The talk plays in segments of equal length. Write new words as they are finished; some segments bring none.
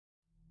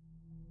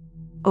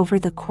Over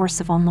the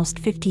course of almost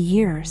 50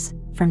 years,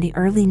 from the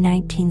early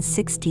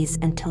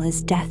 1960s until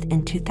his death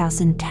in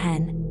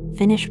 2010,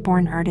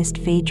 Finnish-born artist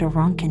Veijo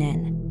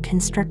Rönkkönen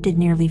constructed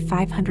nearly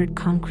 500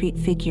 concrete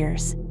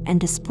figures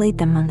and displayed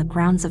them on the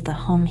grounds of the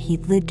home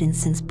he'd lived in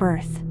since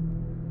birth.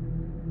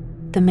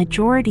 The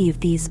majority of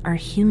these are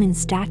human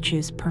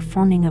statues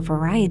performing a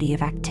variety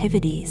of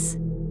activities.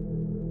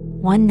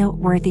 One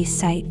noteworthy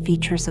site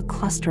features a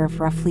cluster of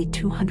roughly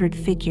 200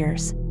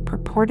 figures,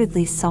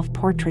 purportedly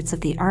self-portraits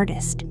of the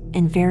artist,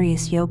 in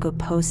various yoga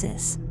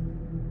poses.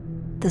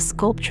 The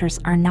sculptures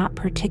are not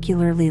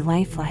particularly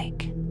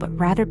lifelike, but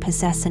rather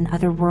possess an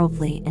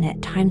otherworldly and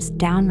at times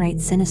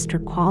downright sinister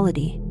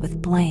quality,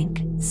 with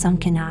blank,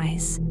 sunken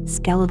eyes,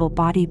 skeletal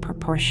body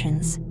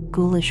proportions,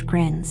 ghoulish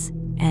grins,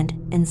 and,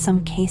 in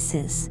some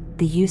cases,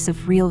 the use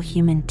of real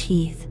human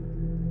teeth.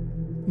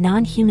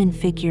 Non-human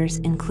figures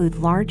include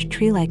large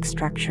tree-like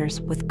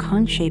structures with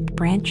cone-shaped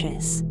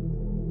branches.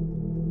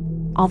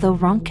 Although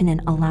Rönkkönen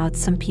allowed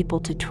some people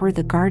to tour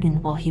the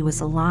garden while he was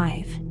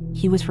alive,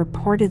 he was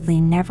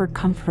reportedly never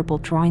comfortable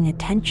drawing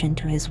attention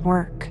to his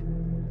work.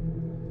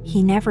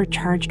 He never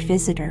charged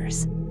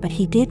visitors, but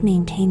he did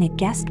maintain a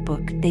guest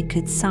book they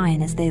could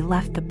sign as they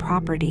left the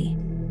property.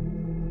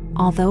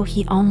 Although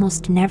he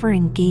almost never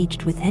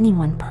engaged with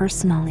anyone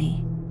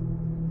personally.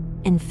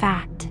 In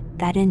fact,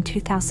 that in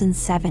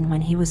 2007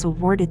 when he was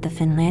awarded the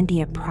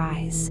Finlandia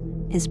Prize,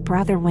 his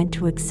brother went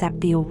to accept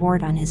the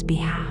award on his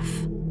behalf.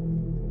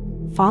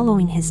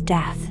 Following his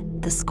death,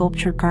 the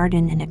sculpture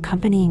garden and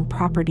accompanying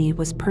property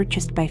was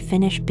purchased by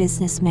Finnish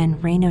businessman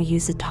Reino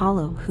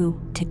Uusitalo, who,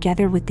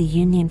 together with the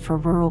Union for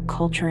Rural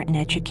Culture and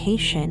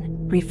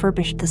Education,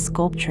 refurbished the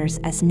sculptures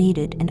as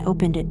needed and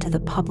opened it to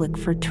the public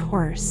for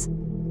tours.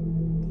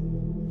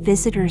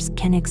 Visitors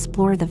can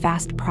explore the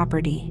vast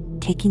property,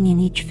 taking in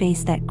each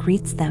face that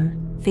greets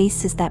them,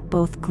 faces that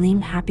both gleam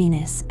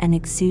happiness and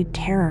exude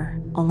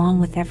terror, along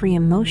with every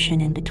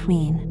emotion in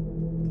between.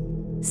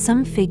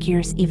 Some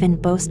figures even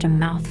boast a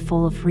mouth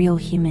full of real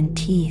human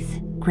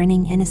teeth,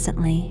 grinning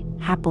innocently,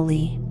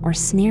 happily, or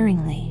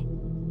sneeringly.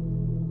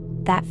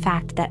 That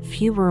fact that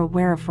few were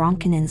aware of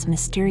Rönkkönen's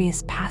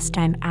mysterious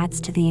pastime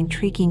adds to the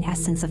intriguing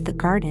essence of the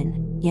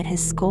garden, yet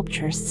his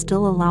sculptures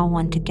still allow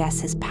one to guess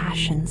his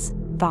passions,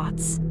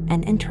 thoughts,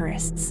 and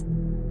interests.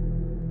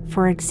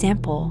 For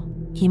example,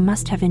 he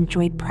must have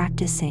enjoyed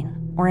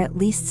practicing, or at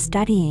least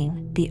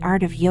studying, the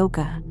art of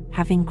yoga,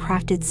 having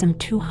crafted some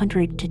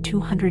 200 to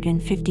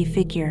 250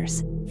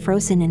 figures,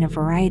 frozen in a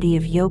variety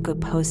of yoga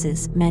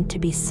poses meant to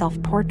be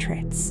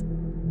self-portraits.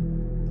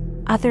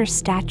 Other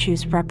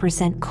statues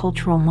represent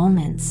cultural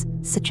moments,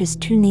 such as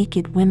two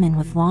naked women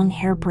with long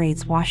hair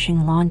braids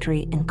washing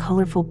laundry in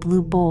colorful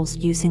blue bowls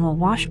using a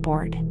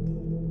washboard.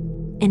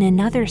 In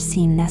another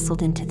scene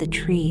nestled into the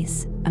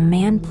trees, a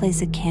man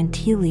plays a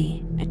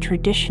kantele, a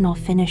traditional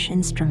Finnish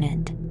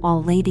instrument,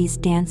 while ladies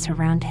dance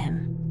around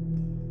him.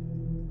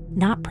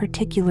 Not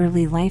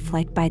particularly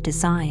lifelike by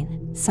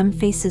design, some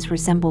faces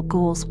resemble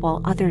ghouls while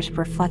others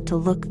reflect a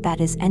look that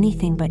is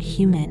anything but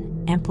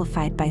human,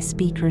 amplified by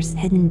speakers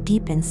hidden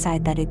deep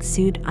inside that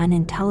exude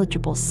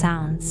unintelligible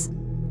sounds.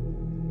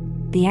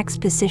 The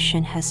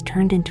exposition has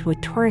turned into a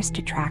tourist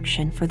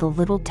attraction for the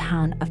little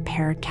town of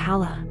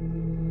Perikkala.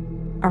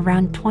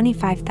 Around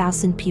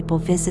 25,000 people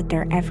visit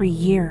there every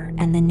year,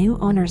 and the new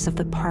owners of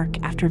the park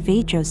after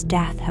Veijo's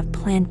death have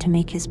planned to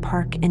make his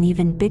park an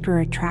even bigger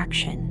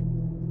attraction.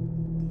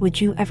 Would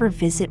you ever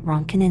visit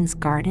Rönkkönen's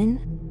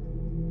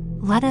garden?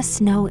 Let us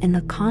know in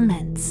the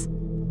comments.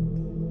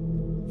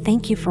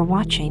 Thank you for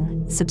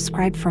watching,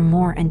 subscribe for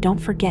more and don't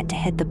forget to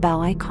hit the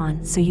bell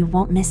icon so you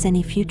won't miss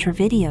any future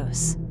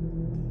videos.